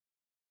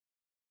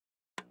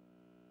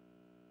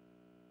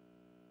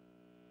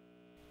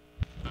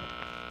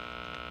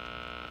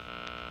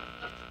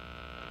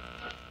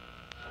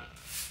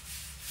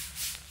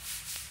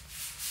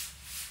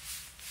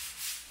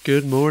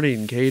Good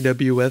morning,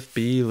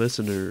 KWFB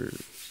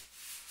listeners.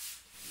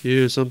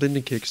 Here's something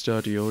to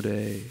kickstart your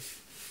day.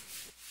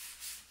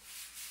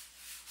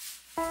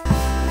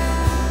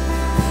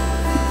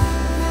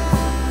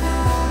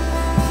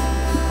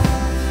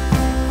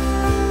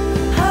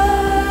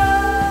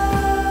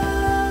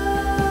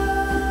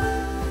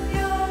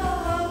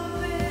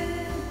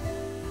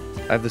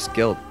 I have this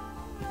guilt.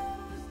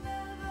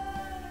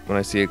 When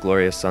I see a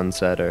glorious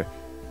sunset or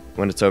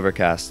when it's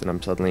overcast and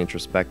I'm suddenly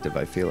introspective,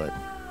 I feel it.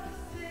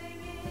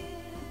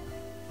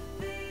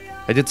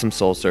 I did some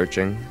soul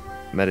searching,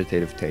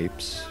 meditative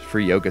tapes,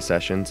 free yoga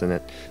sessions, and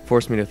it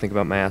forced me to think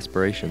about my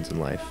aspirations in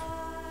life.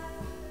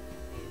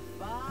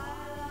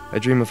 I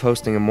dream of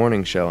hosting a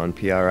morning show on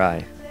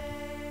PRI,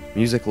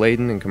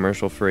 music-laden and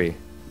commercial-free.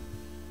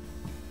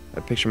 I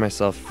picture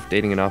myself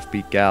dating an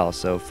offbeat gal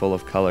so full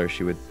of color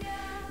she would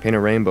paint a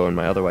rainbow in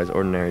my otherwise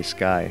ordinary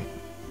sky.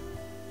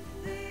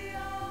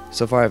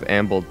 So far I've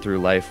ambled through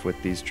life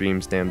with these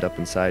dreams dammed up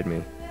inside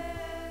me.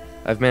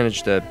 I've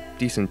managed a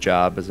decent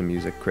job as a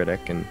music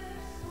critic and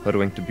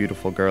hoodwinked a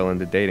beautiful girl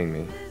into dating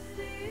me.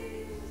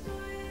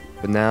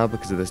 But now,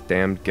 because of this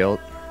damned guilt,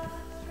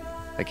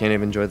 I can't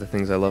even enjoy the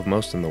things I love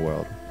most in the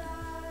world.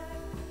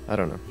 I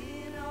don't know.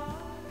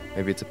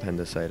 Maybe it's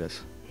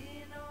appendicitis.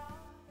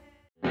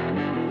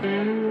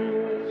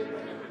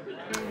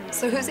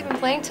 So who's even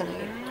playing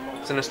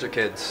tonight? Sinister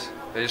Kids.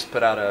 They just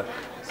put out a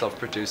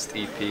self-produced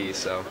EP,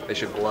 so they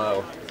should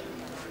blow.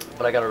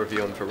 But I gotta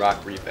review them for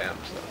Rock Revamp,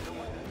 so.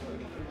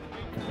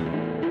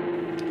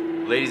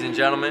 Ladies and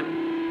gentlemen,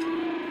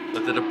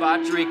 let the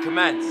debauchery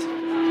commence.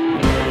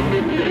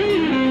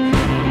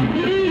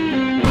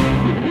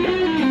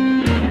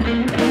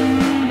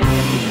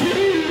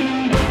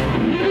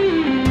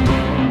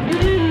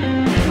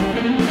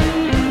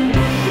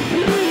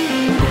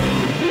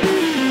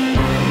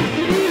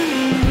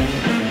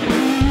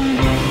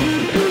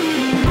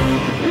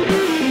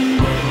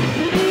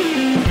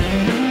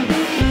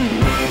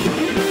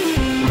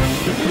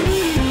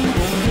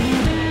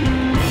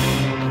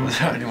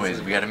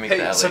 Anyways, we gotta make that.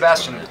 Hey,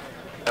 Sebastian.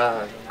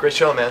 Great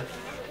show, man.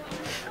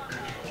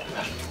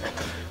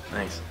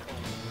 Thanks.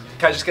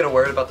 Can I just get a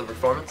word about the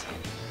performance?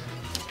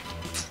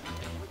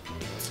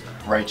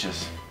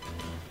 Righteous.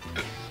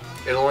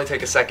 It'll only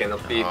take a second.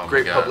 It'll be Oh my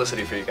great God.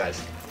 publicity for you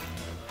guys.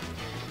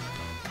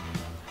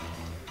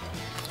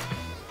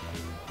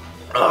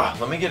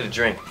 Let me get a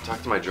drink.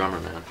 Talk to my drummer,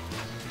 man.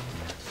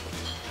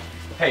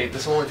 Hey,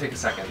 this will only take a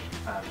second.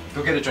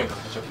 Go get a drink. I'll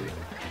catch up with you.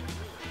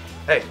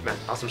 Hey, man,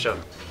 awesome show.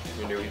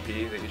 Your new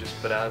EP that you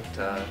just put out.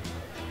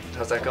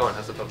 How's that going?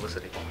 How's the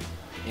publicity?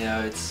 You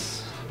know,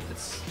 it's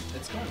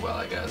going well,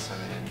 I guess. I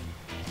mean,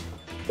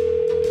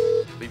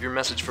 Leave your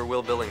message for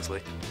Will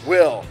Billingsley.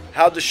 Will,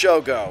 how'd the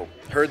show go?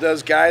 Heard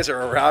those guys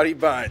are a rowdy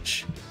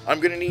bunch. I'm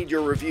gonna need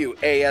your review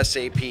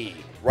ASAP.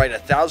 Write a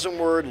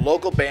 1,000-word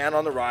local band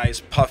on the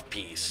rise puff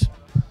piece.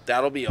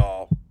 That'll be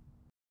all.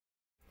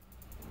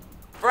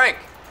 Frank!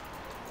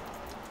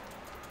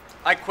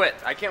 I quit.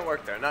 I can't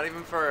work there, not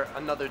even for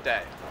another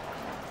day.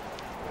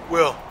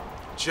 Will,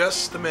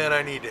 just the man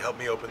I need to help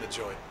me open the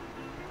joint.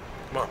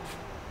 Come on.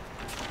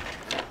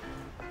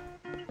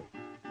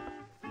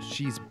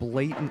 She's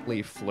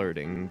blatantly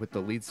flirting with the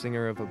lead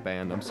singer of a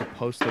band I'm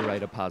supposed to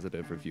write a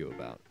positive review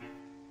about.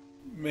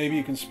 Maybe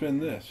you can spin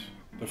this.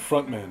 The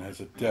frontman has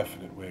a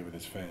definite way with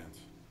his fans.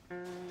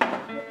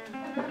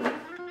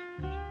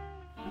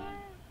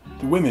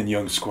 The women,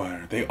 young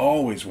squire, they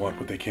always want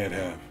what they can't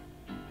have.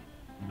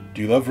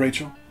 Do you love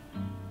Rachel?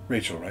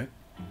 Rachel, right?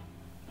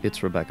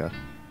 It's Rebecca.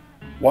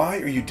 Why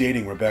are you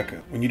dating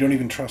Rebecca when you don't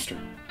even trust her?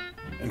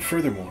 And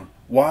furthermore,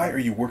 why are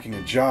you working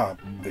a job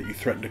that you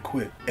threaten to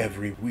quit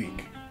every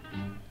week?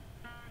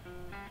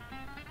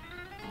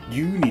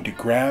 You need to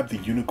grab the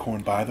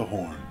unicorn by the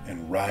horn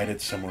and ride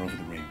it somewhere over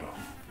the rainbow.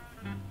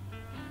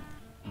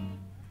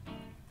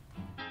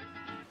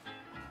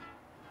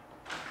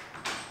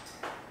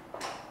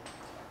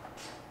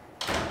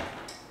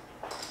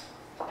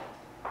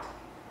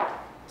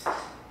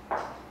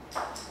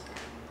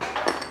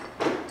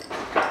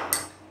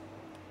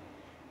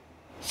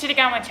 Should have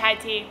gone with chai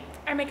tea,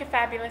 or make a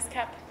fabulous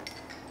cup.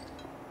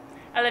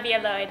 Olivia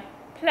Lloyd.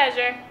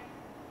 Pleasure.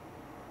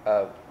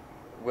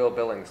 Will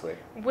Billingsley.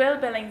 Will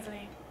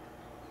Billingsley.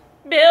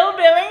 Bill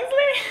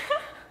Billingsley?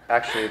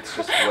 Actually, it's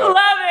just Will.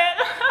 Love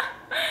it!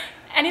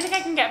 Anything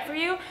I can get for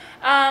you?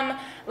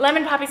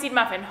 Lemon poppy seed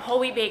muffin, whole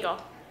wheat bagel.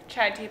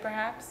 Chai tea,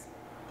 perhaps?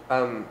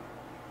 I'm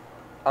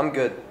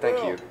good, thank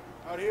you.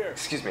 Out here.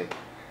 Excuse me.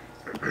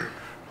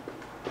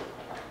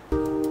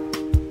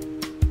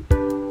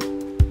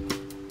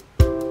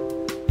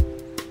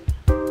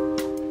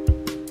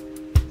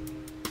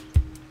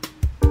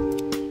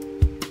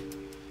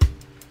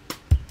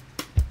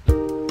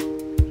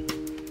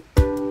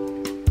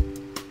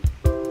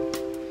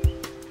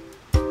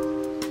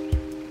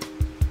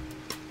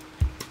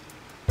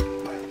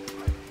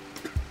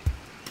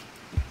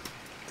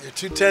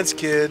 You're too tense,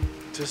 kid.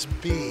 Just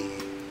be.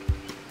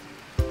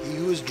 He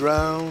who is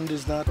drowned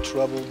is not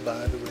troubled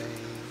by the rain.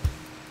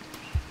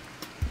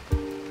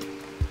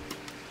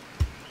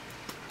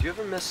 Do you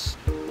ever miss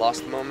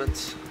lost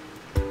moments.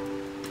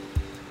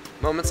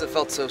 Moments that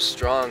felt so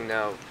strong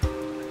now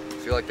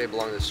feel like they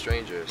belong to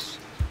strangers.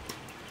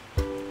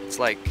 It's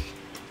like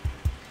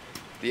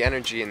the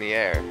energy in the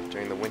air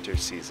during the winter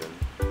season.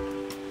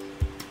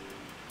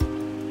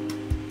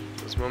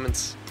 Those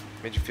moments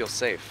made you feel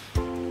safe.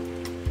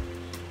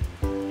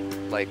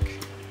 Like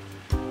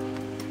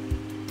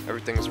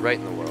everything was right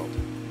in the world.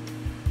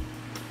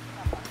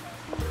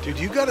 Dude,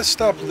 you gotta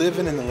stop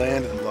living in the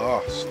land of the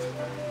lost.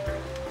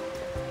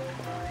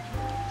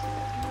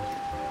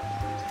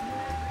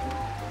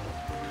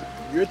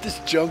 You're at this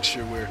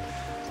juncture where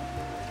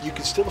you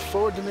can still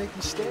afford to make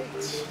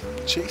mistakes.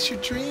 Chase your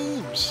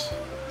dreams.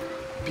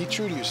 Be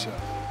true to yourself.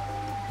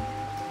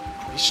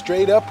 Be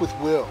straight up with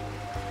Will.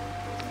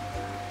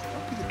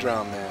 Don't be the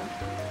drown man.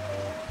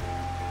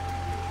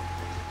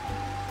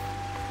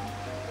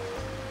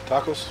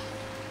 Tacos,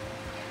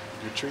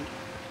 your treat.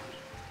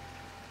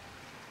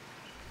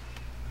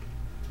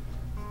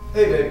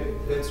 Hey babe,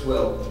 it's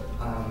Will.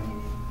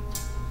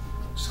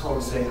 Just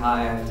calling to say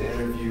hi. I have to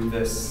interview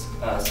this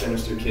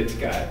Sinister Kids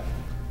guy,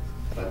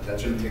 but that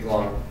shouldn't take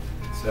long.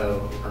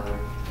 So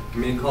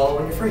give me a call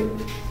when you're free.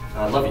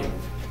 I love you.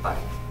 Bye.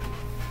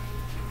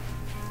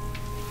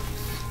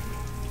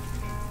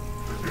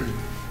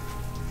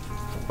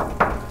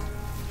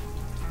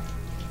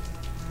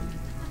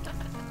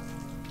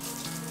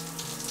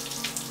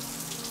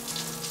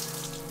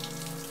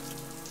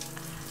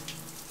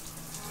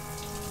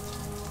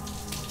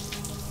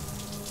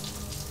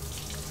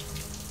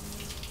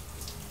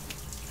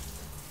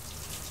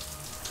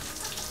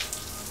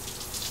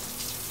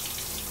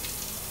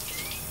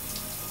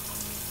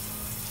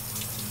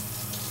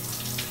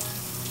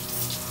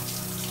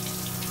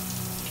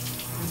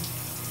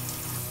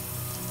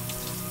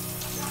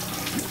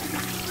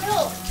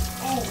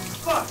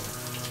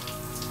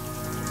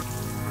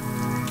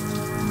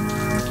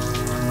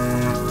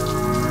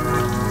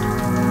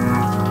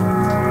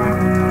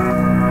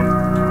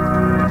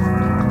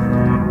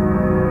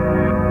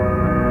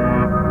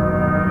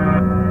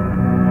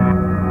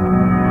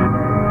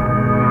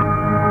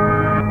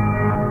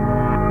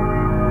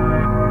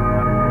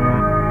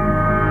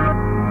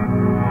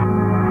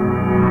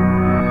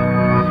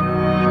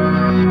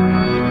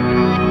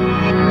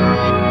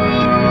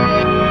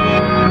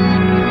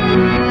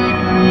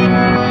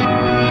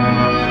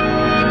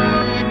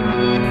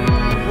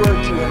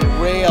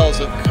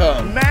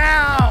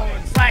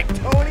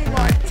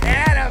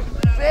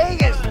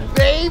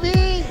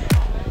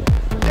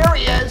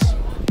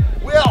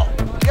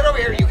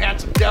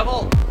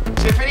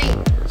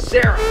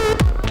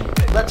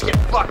 Let's get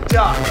fucked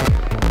up.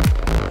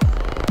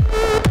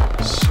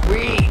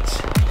 Sweet.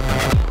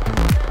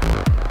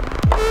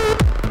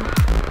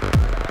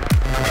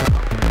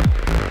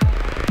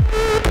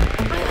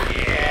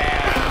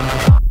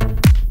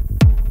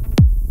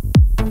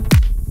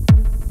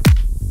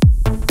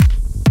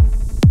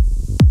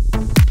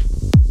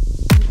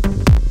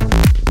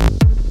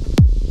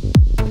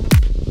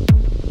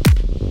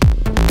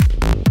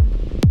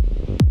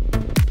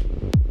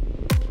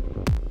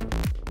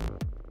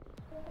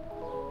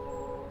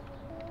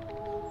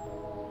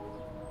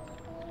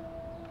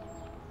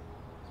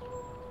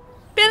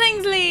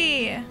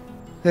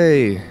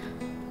 Hey,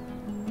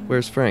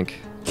 where's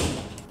Frank?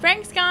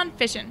 Frank's gone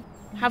fishing.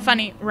 How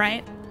funny,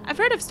 right? I've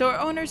heard of store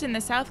owners in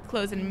the South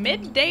closing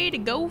midday to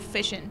go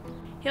fishing.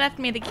 He left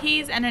me the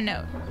keys and a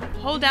note.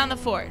 Hold down the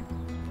fort.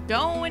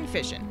 Going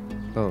fishing.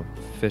 Oh,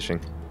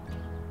 fishing.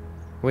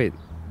 Wait,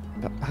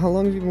 how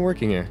long have you been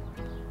working here?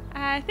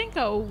 I think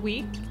a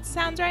week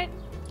sounds right.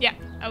 Yeah,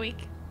 a week.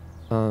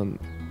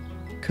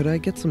 Could I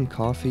get some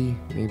coffee,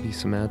 maybe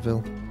some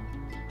Advil?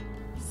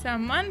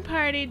 Someone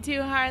partied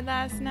too hard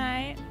last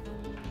night.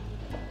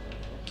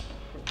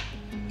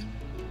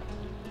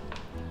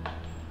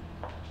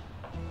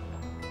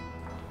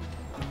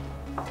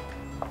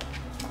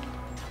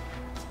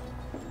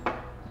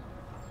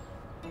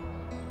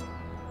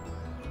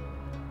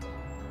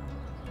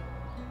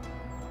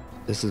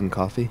 This isn't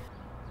coffee?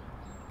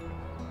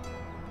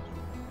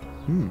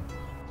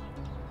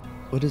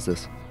 What is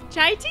this?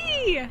 Chai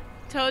tea!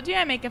 Told you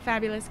I make a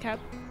fabulous cup.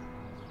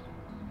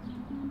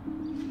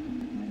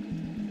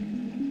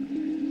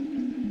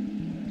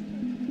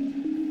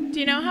 Do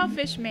you know how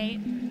fish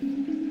mate?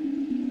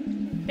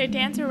 They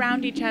dance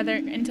around each other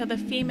until the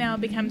female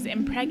becomes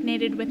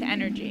impregnated with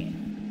energy.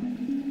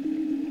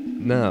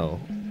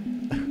 No.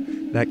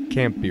 That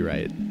can't be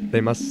right.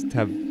 They must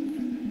have,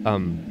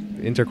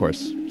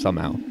 intercourse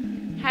somehow.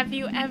 Have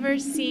you ever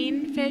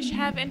seen fish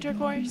have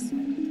intercourse?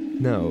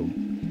 No,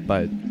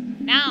 but...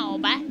 No,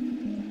 but...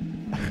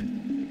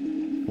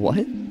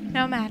 What?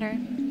 No matter.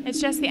 It's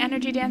just the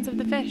energy dance of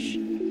the fish.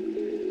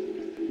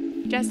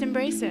 Just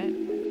embrace it.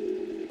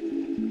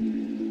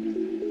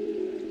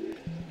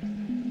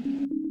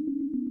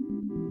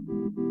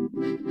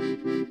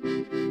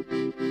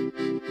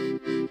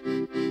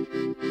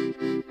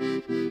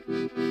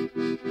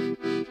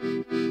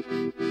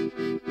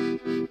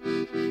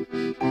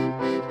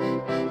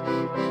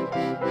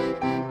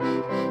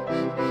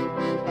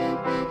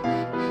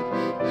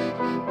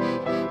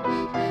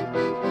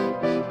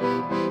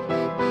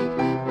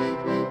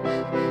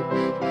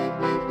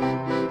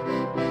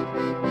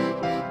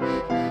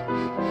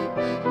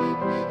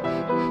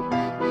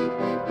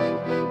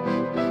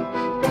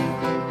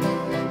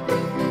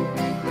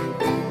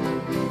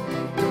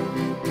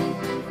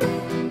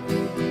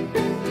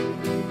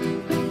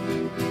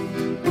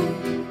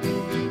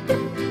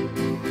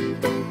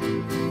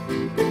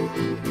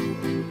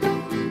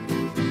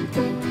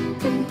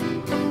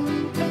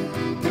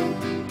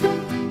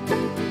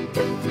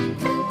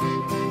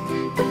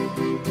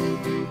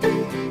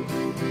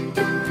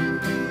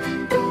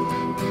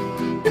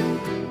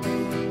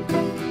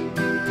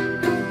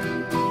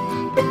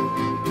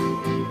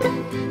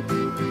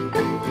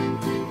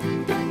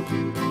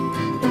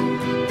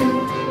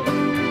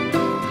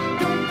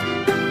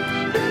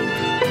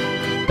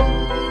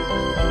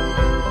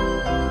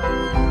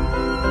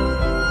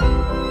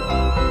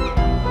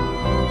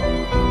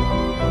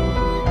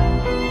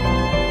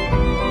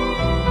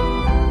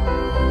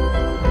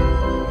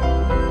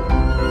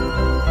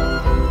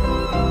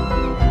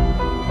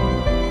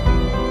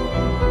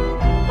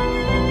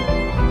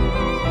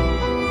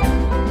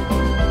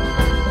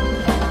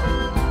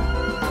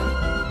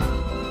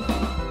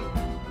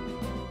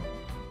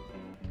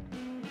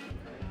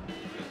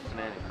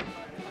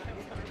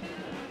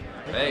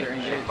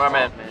 Hey,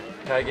 barman,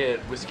 can I get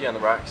whiskey on the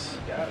rocks?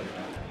 Got it.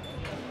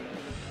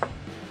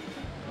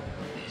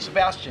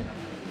 Sebastian.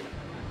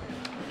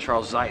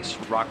 Charles Zeiss,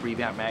 Rock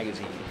Revamp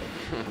Magazine.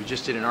 We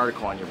just did an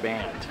article on your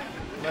band.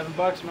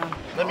 $11, man.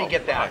 Let me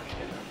get that.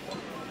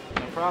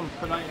 No problem.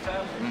 Put it on your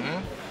tab.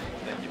 Mm-hmm.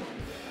 Thank you.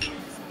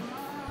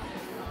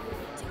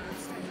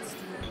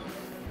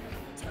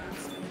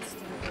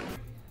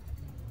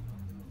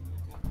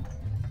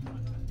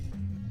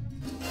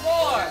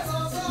 4,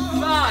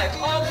 5,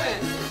 open,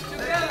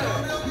 together,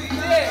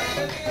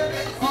 6,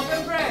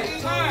 open break,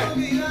 turn,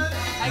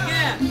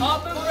 again,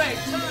 open break,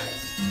 turn.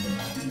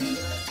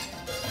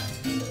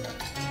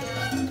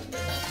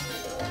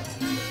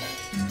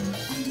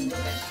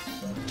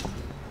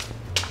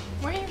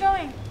 Where are you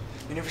going?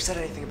 You never said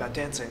anything about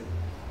dancing.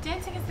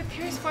 Dancing is the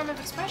purest form of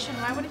expression.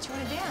 Why wouldn't you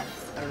want to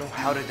dance? I don't know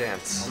how to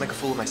dance. I'll make a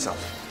fool of myself.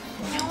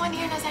 No one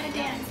here knows how to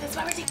dance. That's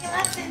why we're taking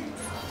lessons.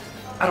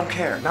 I don't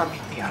care. Not me.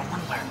 I don't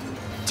want to learn.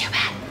 Too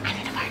bad. I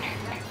need a partner.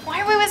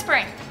 Why are we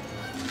whispering?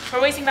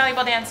 We're wasting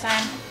valuable dance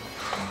time.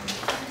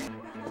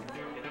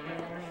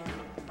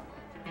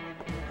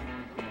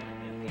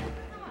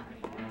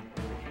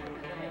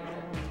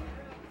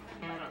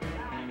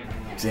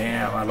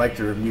 Damn, I'd like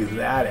to review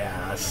that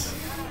ass.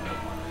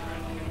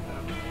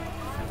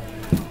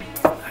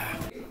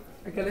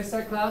 Okay, let's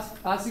start class.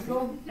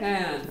 Classical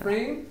and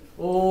frame.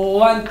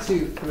 1,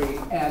 2, 3,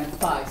 and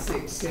 5,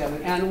 6,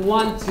 7, and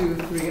 1, 2,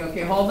 3.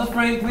 Okay, hold the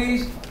frame,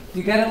 please.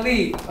 You gotta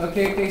lead.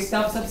 Okay,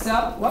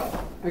 stop. What?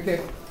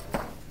 Okay.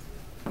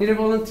 Need a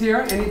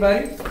volunteer?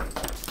 Anybody?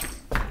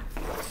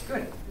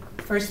 Good.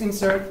 First thing,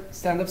 sir,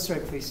 stand up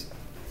straight, please.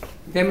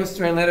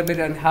 Demonstrate a little bit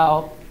on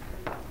how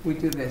we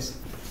do this.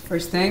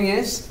 First thing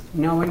is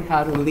knowing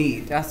how to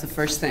lead. That's the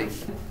first thing.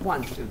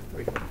 1, 2,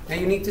 3. Now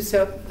you need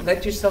to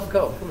let yourself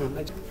go. Come on,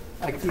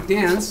 like you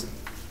dance,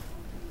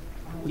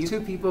 you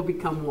two people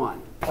become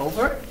one.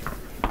 Over,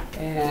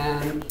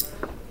 and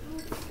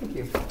thank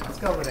you. Let's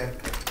go over there.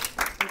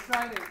 Let's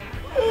try it.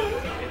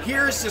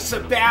 Here's to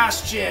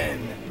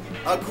Sebastian,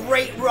 a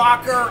great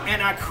rocker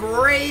and a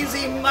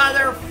crazy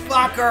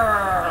motherfucker.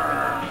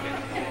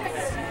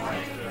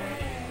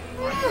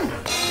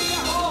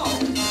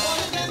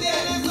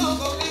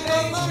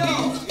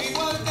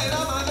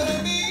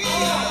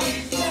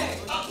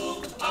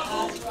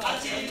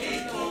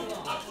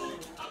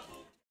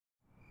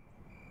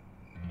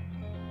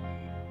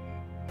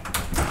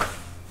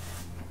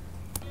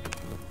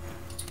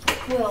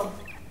 Will,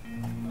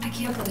 I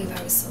can't believe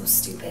I was so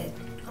stupid.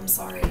 I'm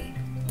sorry.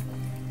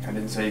 I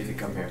didn't say you could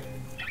come here.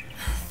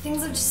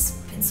 Things have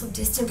just been so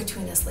distant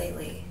between us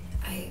lately.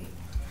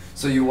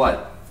 So you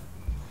what?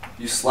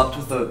 You slept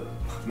with a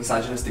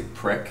misogynistic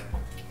prick,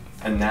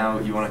 and now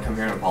you want to come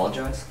here and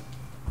apologize?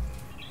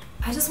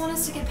 I just want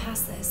us to get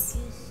past this.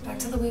 Back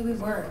to the way we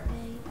were.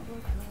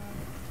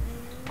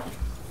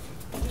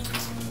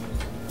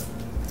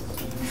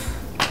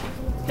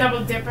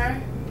 Double dipper.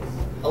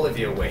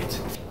 Olivia, wait.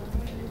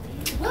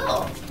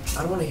 Will!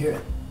 I don't want to hear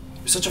it.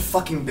 You're such a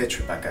fucking bitch,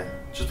 Rebecca.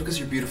 Just because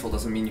you're beautiful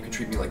doesn't mean you can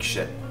treat me like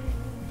shit.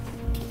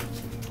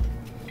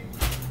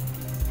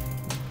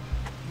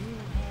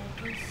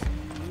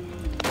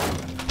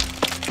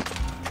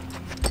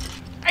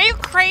 Are you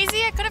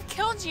crazy? I could have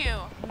killed you.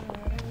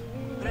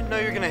 I didn't know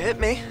you were gonna hit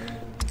me.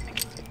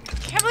 I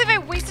can't believe I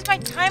wasted my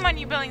time on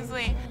you,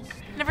 Billingsley.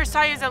 Never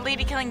saw you as a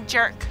lady-killing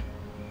jerk.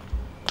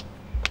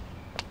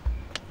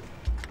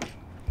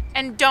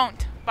 And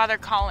don't bother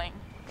calling.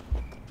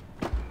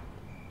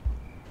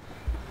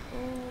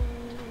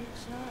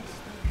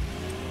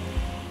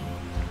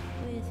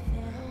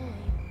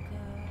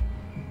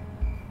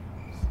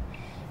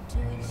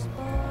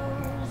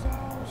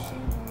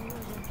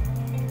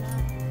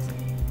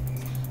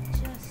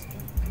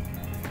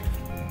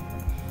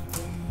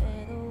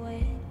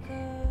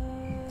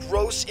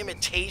 Gross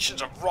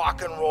imitations of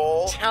rock and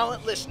roll,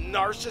 talentless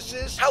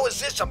narcissists. How is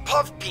this a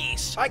puff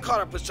piece? I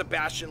caught up with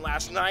Sebastian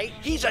last night.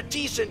 He's a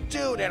decent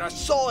dude and a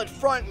solid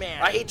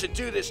frontman. I hate to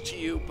do this to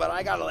you, but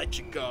I gotta let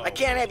you go. I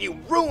can't have you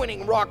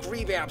ruining Rock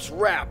Revamp's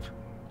rep.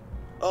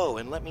 Oh,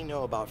 and let me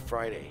know about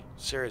Friday.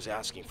 Sarah's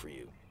asking for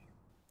you.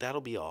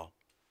 That'll be all.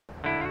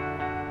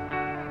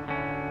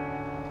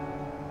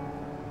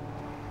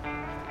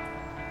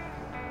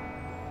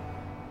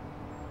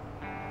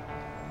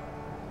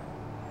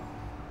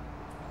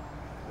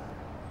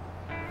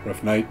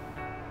 Rough night.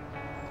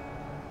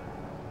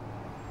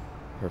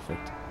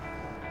 Perfect.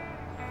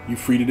 You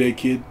free today,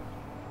 kid?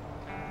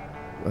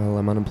 Well,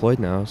 I'm unemployed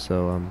now,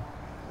 so,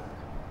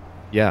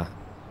 yeah.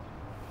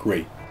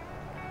 Great.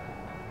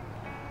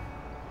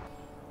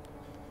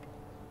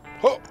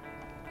 Oh,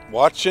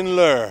 watch and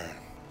learn.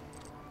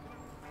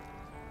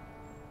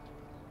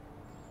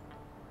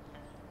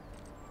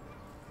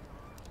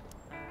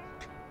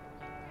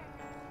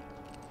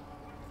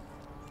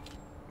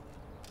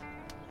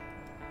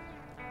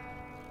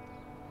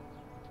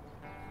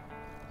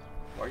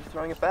 Why are you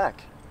throwing it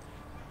back?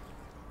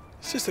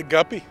 It's just a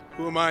guppy.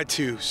 Who am I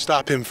to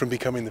stop him from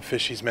becoming the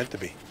fish he's meant to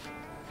be?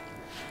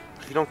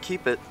 If you don't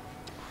keep it,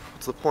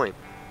 what's the point?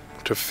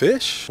 To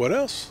fish? What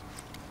else?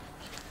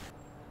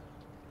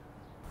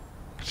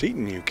 What's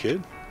eating you,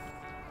 kid?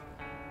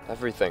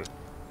 Everything.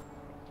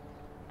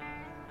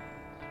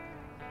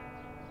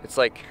 It's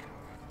like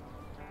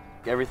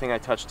everything I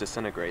touch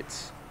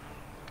disintegrates.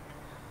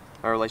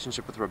 My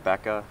relationship with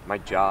Rebecca, my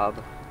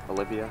job,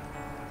 Olivia.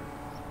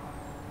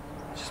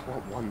 I just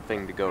want one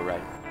thing to go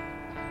right.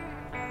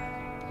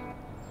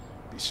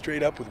 Be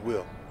straight up with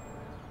Will.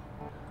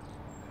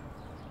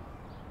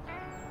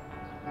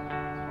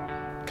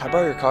 Can I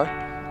borrow your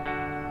car?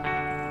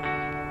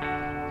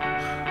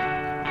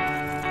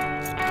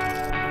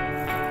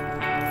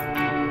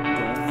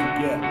 Don't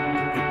forget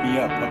to pick me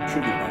up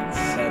Trivia Night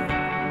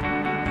 7.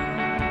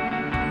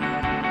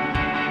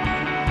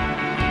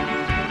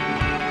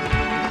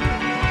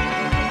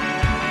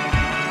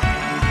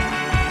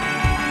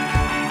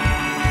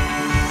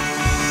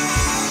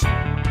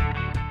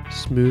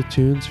 Smooth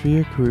tunes for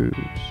your cruise.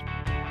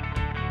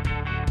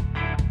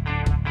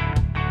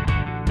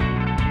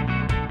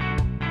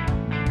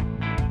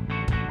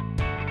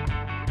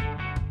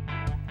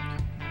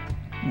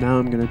 Now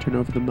I'm going to turn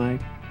over the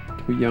mic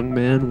to a young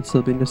man with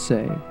something to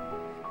say.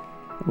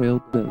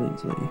 Will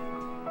Billingsley.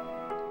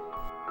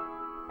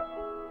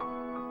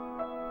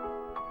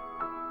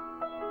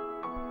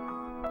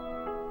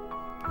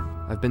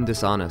 I've been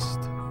dishonest.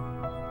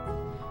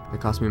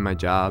 It cost me my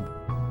job.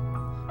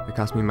 It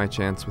cost me my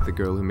chance with the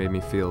girl who made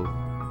me feel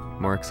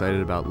more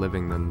excited about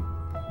living than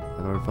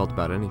I've ever felt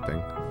about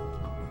anything.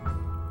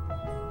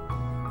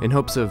 In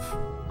hopes of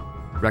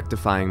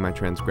rectifying my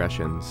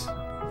transgressions,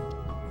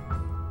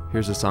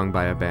 here's a song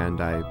by a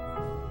band I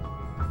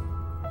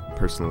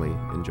personally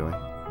enjoy.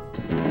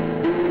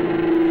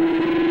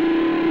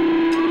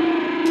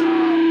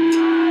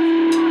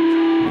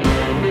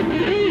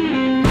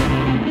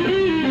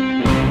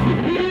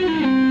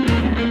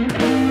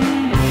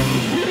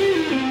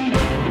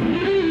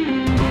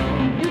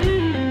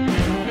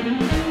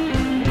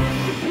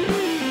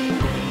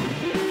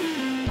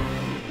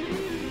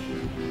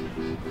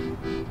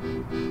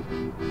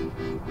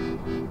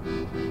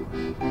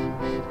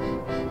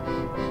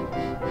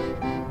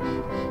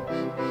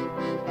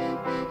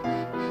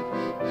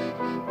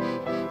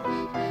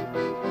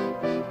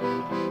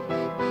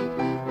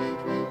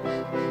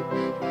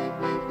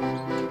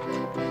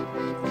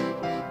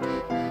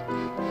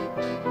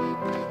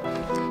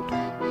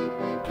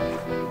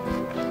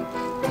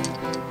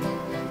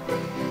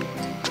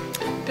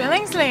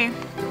 Billingsley,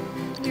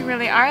 you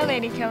really are a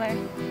lady killer.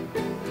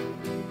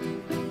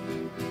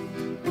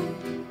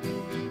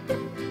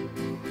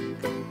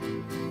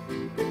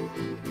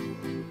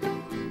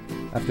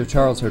 After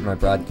Charles heard my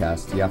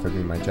broadcast, he offered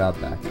me my job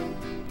back.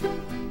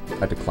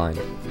 I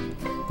declined.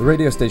 The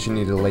radio station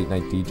needed a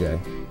late-night DJ.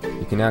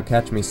 You can now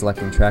catch me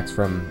selecting tracks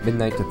from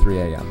midnight to 3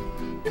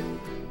 a.m.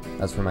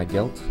 As for my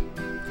guilt,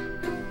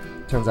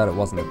 turns out it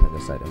wasn't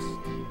appendicitis.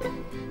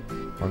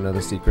 Want to know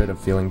the secret of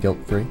feeling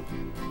guilt-free?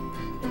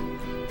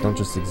 Don't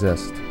just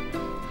exist.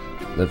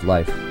 Live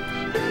life.